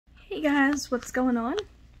Hey guys, what's going on?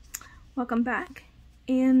 Welcome back.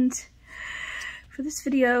 And for this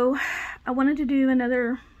video, I wanted to do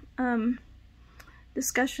another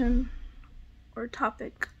discussion or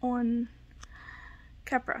topic on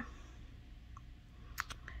Keppra.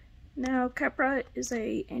 Now, Keppra is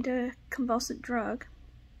a anticonvulsant drug,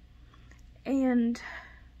 and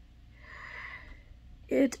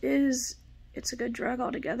it's a good drug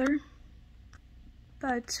altogether,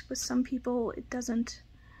 but with some people it doesn't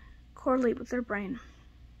correlate with their brain.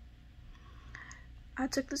 I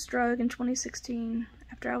took this drug in 2016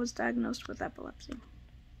 after I was diagnosed with epilepsy,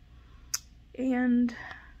 and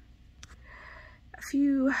a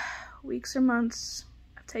few weeks or months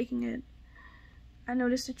of taking it, I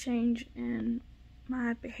noticed a change in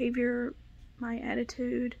my behavior, my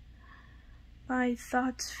attitude, my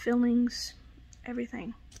thoughts, feelings,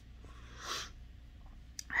 everything.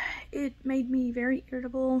 It made me very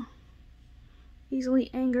irritable, easily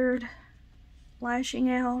angered, lashing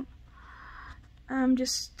out,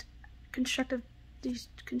 just constructive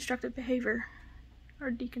behavior,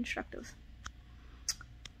 or deconstructive.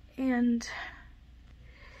 And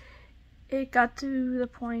it got to the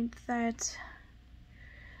point that,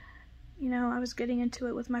 you know, I was getting into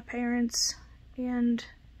it with my parents, and,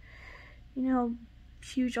 you know,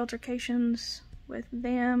 huge altercations with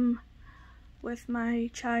them, with my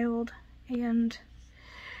child, and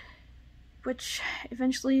which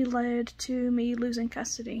eventually led to me losing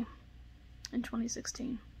custody in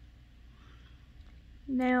 2016.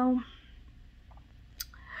 Now,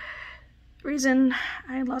 the reason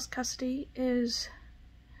I lost custody is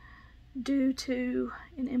due to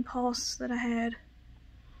an impulse that I had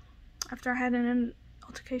after I had an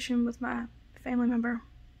altercation with my family member,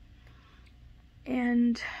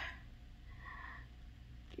 and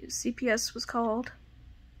CPS was called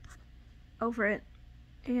over it,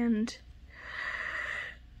 and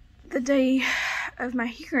the day of my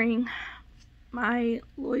hearing, my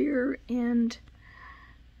lawyer and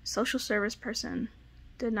social service person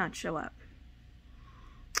did not show up.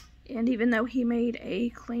 And even though he made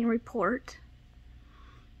a clean report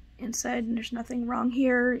and said, there's nothing wrong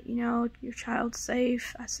here, you know, your child's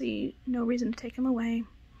safe, I see no reason to take him away,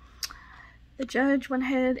 the judge went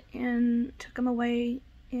ahead and took him away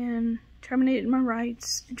and terminated my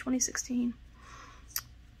rights in 2016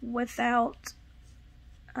 without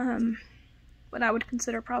what I would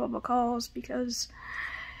consider probable cause, because,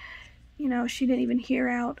 you know, she didn't even hear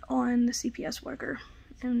out on the CPS worker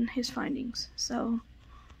and his findings. So,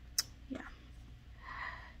 yeah.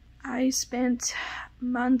 I spent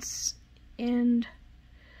months and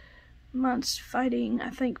months fighting. I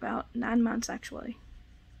think about 9 months, actually,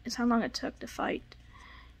 is how long it took to fight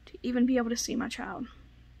to even be able to see my child.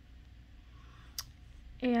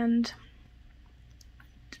 And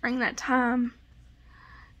during that time,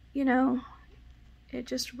 you know, it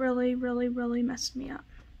just really messed me up.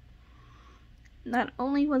 Not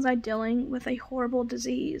only was I dealing with a horrible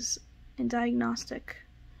disease and diagnostic,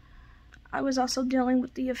 I was also dealing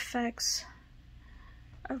with the effects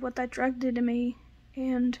of what that drug did to me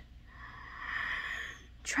and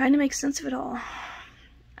trying to make sense of it all.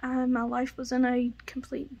 My life was in a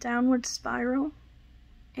complete downward spiral,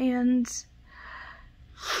 and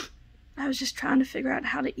I was just trying to figure out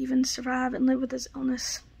how to even survive and live with this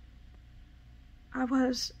illness. I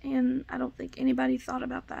was, and I don't think anybody thought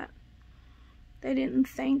about that. They didn't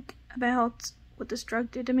think about what this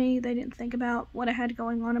drug did to me. They didn't think about what I had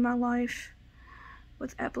going on in my life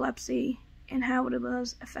with epilepsy and how it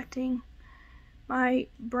was affecting my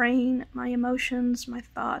brain, my emotions, my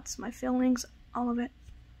thoughts, my feelings, all of it.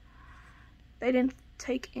 They didn't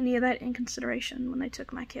take any of that in consideration when they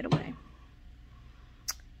took my kid away.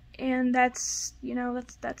 And that's, you know,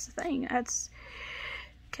 that's the thing. That's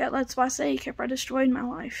why I say Keppra destroyed my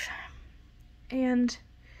life. And,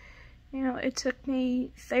 you know, it took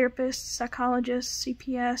me therapists, psychologists,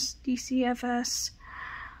 CPS, DCFS,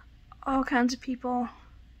 all kinds of people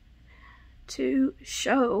to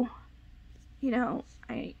show, you know,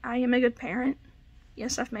 I am a good parent.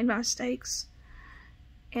 Yes, I've made my mistakes,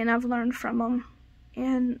 and I've learned from them.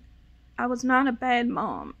 And I was not a bad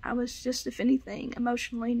mom. I was just, if anything,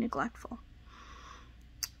 emotionally neglectful,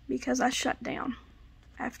 because I shut down.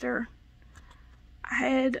 After I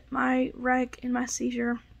had my wreck and my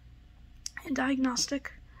seizure and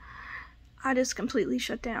diagnostic, I just completely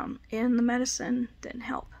shut down, and the medicine didn't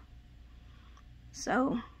help.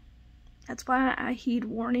 So that's why I heed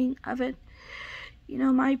warning of it. You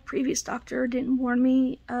know, my previous doctor didn't warn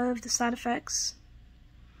me of the side effects.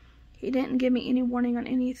 He didn't give me any warning on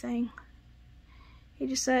anything. He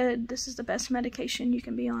just said, this is the best medication you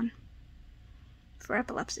can be on for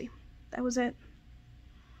epilepsy. That was it.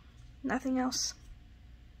 Nothing else.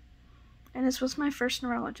 And this was my first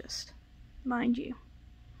neurologist, mind you.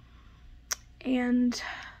 And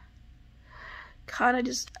God, I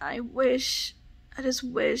just wish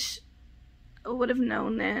I would have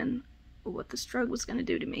known then what this drug was going to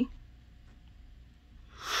do to me.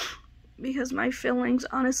 Because my feelings,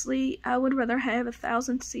 honestly, I would rather have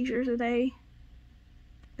 1,000 seizures a day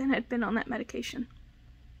than had been on that medication.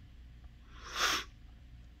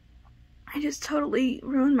 It just totally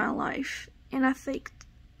ruined my life. And I think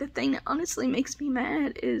the thing that honestly makes me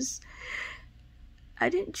mad is I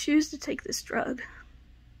didn't choose to take this drug.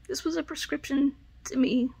 This was a prescription to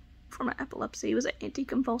me for my epilepsy. It was an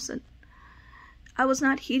anticonvulsant. I was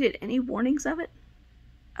not heeded any warnings of it.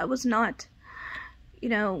 I was not, you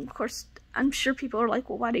know, of course, I'm sure people are like,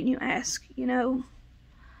 well, why didn't you ask? You know,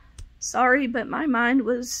 sorry, but my mind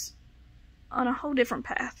was on a whole different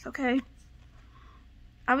path, okay?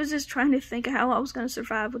 I was just trying to think of how I was going to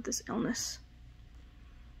survive with this illness.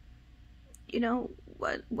 You know,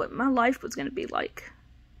 what my life was going to be like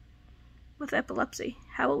with epilepsy,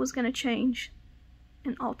 how it was going to change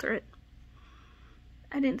and alter it.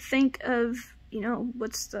 I didn't think of, you know,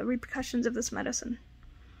 what's the repercussions of this medicine.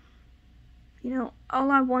 You know,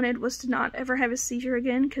 all I wanted was to not ever have a seizure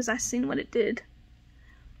again, because I seen what it did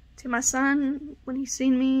to my son when he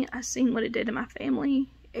seen me. I seen what it did to my family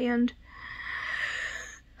and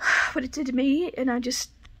what it did to me, and I just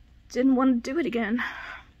didn't want to do it again.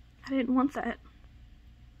 I didn't want that.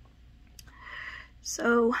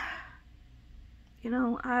 So, you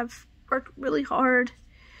know, I've worked really hard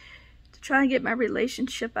to try and get my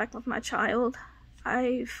relationship back with my child.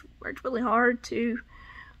 I've worked really hard to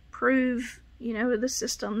prove, you know, to the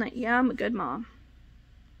system that, yeah, I'm a good mom.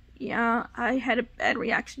 Yeah, I had a bad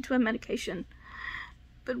reaction to a medication,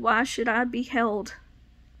 but why should I be held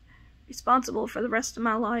responsible for the rest of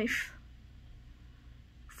my life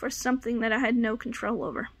for something that I had no control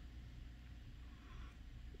over?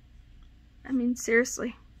 I mean,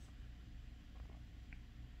 seriously.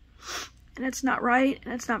 And it's not right,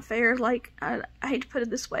 and it's not fair. Like, I hate to put it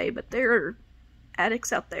this way, but there are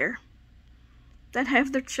addicts out there that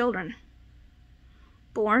have their children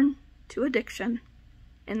born to addiction,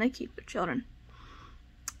 and they keep their children.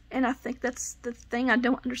 And I think that's the thing I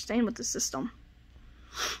don't understand with the system.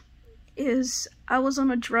 Is I was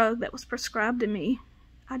on a drug that was prescribed to me.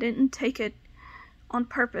 I didn't take it on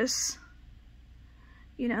purpose.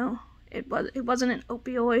 You know, it wasn't an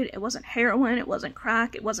opioid, it wasn't heroin, it wasn't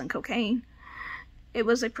crack, it wasn't cocaine. It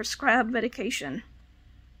was a prescribed medication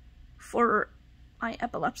for my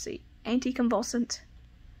epilepsy, anticonvulsant.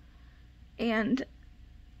 And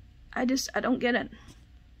I don't get it.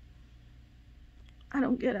 I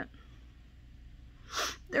don't get it.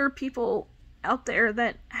 There are people out there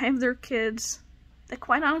that have their kids that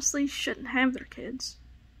quite honestly shouldn't have their kids.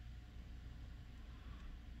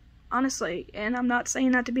 Honestly, and I'm not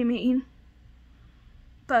saying that to be mean,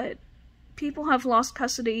 but people have lost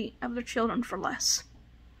custody of their children for less.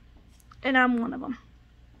 And I'm one of them.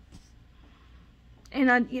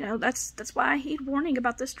 And you know, that's why I heed warning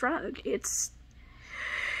about this drug.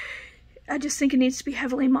 I just think it needs to be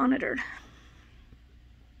heavily monitored.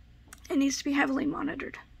 It needs to be heavily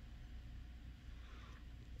monitored.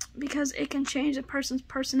 Because it can change a person's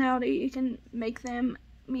personality. It can make them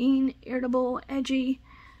mean, irritable, edgy,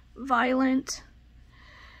 violent,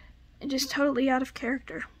 and just totally out of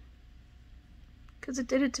character. Because it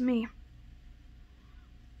did it to me.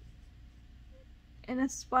 And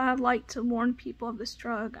that's why I like to warn people of this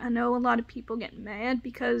drug. I know a lot of people get mad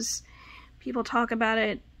because people talk about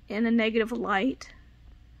it in a negative light.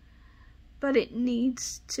 But it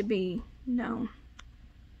needs to be known.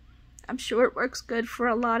 I'm sure it works good for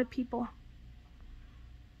a lot of people.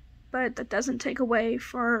 But that doesn't take away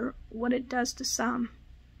for what it does to some.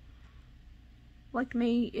 Like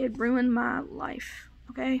me, it ruined my life,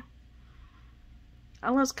 okay? I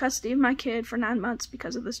lost custody of my kid for 9 months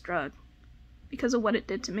because of this drug. Because of what it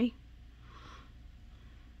did to me.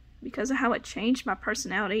 Because of how it changed my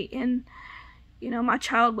personality. And, you know, my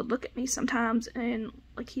child would look at me sometimes and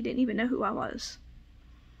like he didn't even know who I was.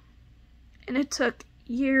 And it took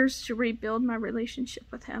years to rebuild my relationship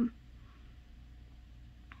with him.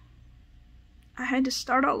 I had to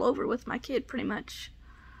start all over with my kid pretty much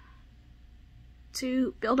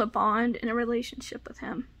to build a bond and a relationship with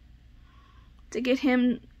him, to get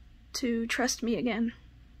him to trust me again.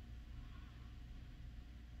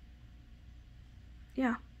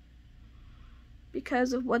 Yeah.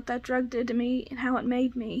 Because of what that drug did to me and how it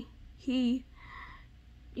made me. He,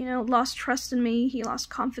 you know, lost trust in me. He lost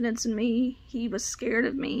confidence in me. He was scared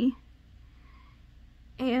of me.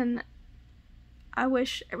 And I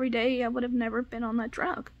wish every day I would have never been on that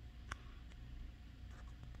drug.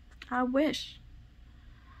 I wish.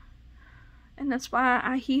 And that's why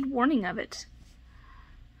I heed warning of it.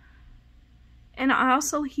 And I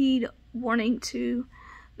also heed warning to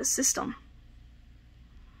the system.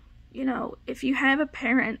 You know, if you have a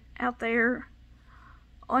parent out there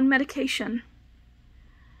on medication,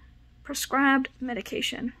 prescribed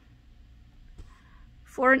medication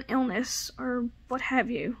for an illness or what have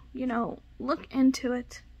you, you know, look into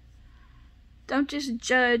it. Don't just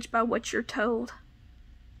judge by what you're told.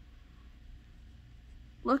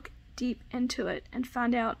 Look deep into it and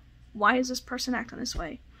find out, why is this person acting this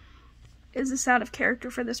way? Is this out of character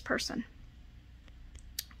for this person?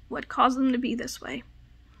 What caused them to be this way?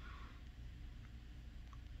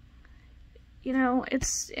 You know,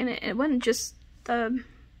 it wasn't just the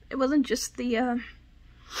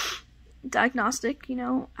diagnostic, you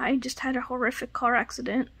know. I just had a horrific car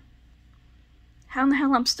accident. How in the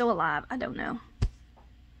hell I'm still alive, I don't know.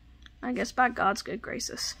 I guess by God's good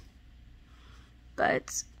graces.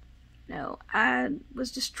 But, you know, I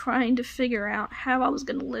was just trying to figure out how I was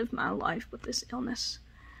going to live my life with this illness.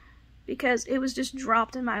 Because it was just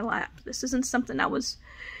dropped in my lap. This isn't something I was,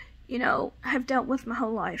 you know, have dealt with my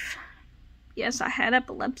whole life. Yes, I had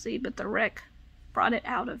epilepsy, but the wreck brought it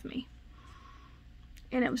out of me.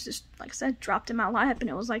 And it was just, like I said, dropped in my lap, and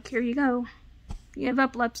it was like, here you go. You have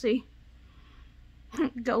epilepsy.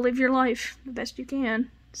 Go live your life the best you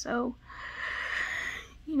can. So,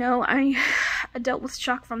 you know, I dealt with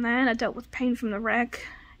shock from that. I dealt with pain from the wreck.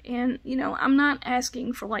 And, you know, I'm not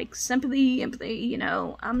asking for, like, sympathy, empathy, you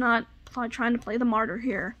know. I'm not trying to play the martyr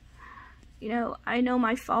here. You know, I know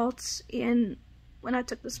my faults in when I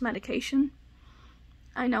took this medication.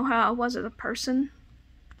 I know how I was as a person.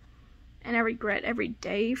 And I regret every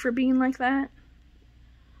day for being like that.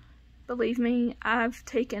 Believe me, I've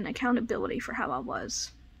taken accountability for how I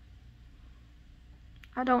was.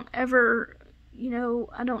 I don't ever, you know,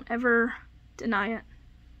 I don't ever deny it.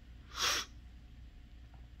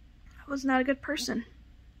 I was not a good person.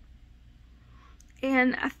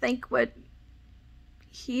 And I think what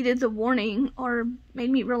heeded the warning or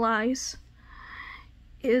made me realize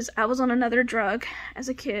is I was on another drug as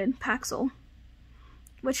a kid, Paxil,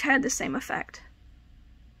 which had the same effect.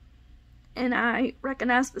 And I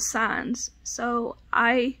recognized the signs, so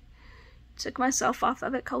I took myself off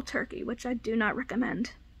of it cold turkey, which I do not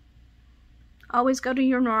recommend. Always go to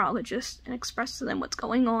your neurologist and express to them what's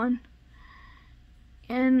going on,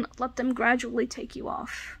 and let them gradually take you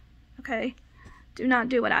off, okay? Do not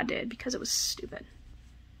do what I did, because it was stupid.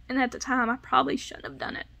 And at the time, I probably shouldn't have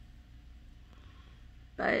done it.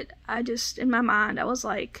 But I just, in my mind, I was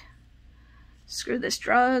like, screw this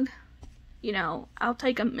drug. You know, I'll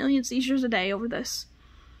take 1,000,000 seizures a day over this.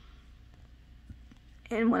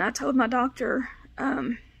 And when I told my doctor,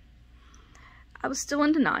 I was still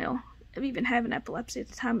in denial of even having epilepsy at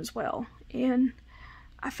the time as well. And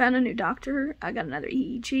I found a new doctor. I got another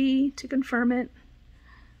EEG to confirm it,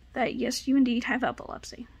 that yes, you indeed have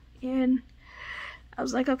epilepsy. And I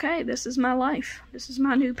was like, okay, this is my life. This is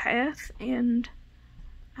my new path, and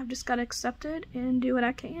I've just got to accept it and do what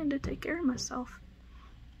I can to take care of myself.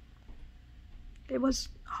 It was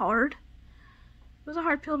hard. It was a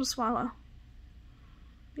hard pill to swallow.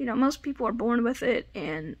 You know, most people are born with it,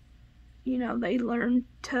 and, you know, they learn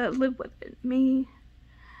to live with it. Me,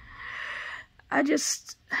 I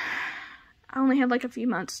only had like a few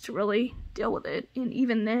months to really deal with it, and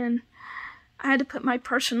even then, I had to put my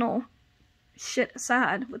personal shit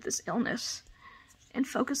aside with this illness and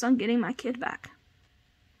focus on getting my kid back.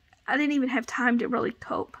 I didn't even have time to really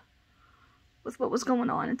cope with what was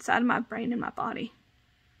going on inside of my brain and my body.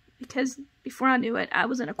 Because before I knew it, I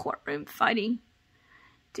was in a courtroom fighting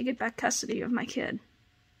to get back custody of my kid.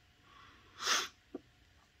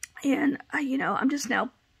 And, you know, I'm just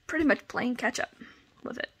now pretty much playing catch up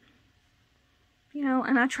with it. You know,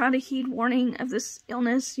 and I try to heed warning of this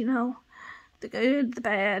illness, you know, the good, the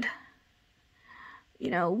bad.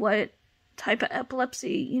 You know, what type of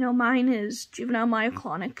epilepsy, you know, mine is juvenile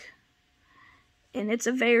myoclonic. And it's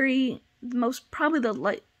probably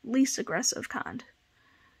the least aggressive kind,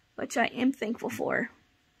 which I am thankful for.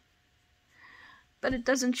 But it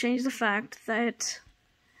doesn't change the fact that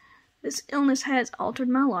this illness has altered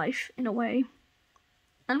my life in a way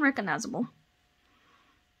unrecognizable.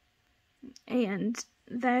 And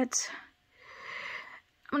that,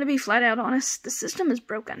 I'm going to be flat out honest, the system is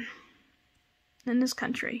broken in this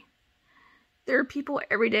country. There are people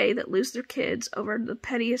every day that lose their kids over the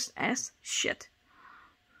pettiest ass shit.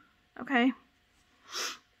 Okay?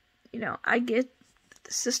 You know, I get that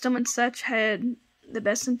the system and such had the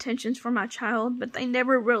best intentions for my child, but they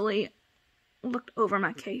never really looked over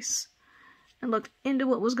my case and looked into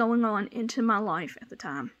what was going on into my life at the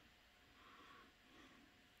time.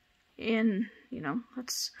 And, you know,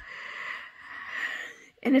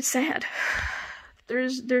 and it's sad.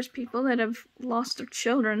 There's people that have lost their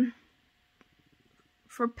children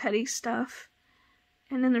for petty stuff.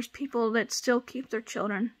 And then there's people that still keep their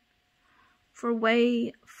children for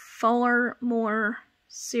way far more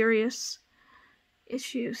serious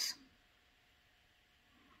issues.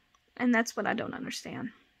 And that's what I don't understand.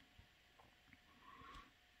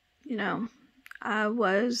 You know, I don't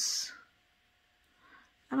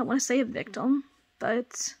want to say a victim,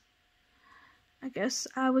 but I guess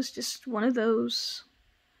I was just one of those,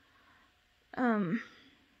 how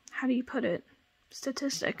do you put it,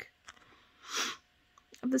 statistic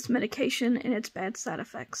of this medication and its bad side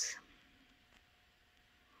effects.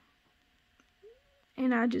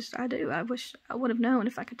 And I wish I would have known.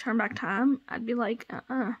 If I could turn back time, I'd be like,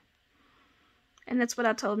 And that's what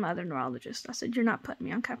I told my other neurologist. I said, you're not putting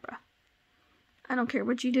me on Keppra. I don't care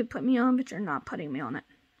what you did put me on, but you're not putting me on it.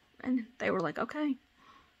 And they were like, okay.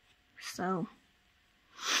 So,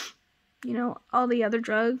 you know, all the other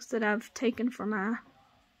drugs that I've taken for my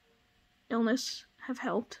illness have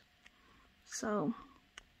helped. So,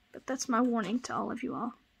 but that's my warning to all of you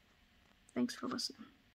all. Thanks for listening.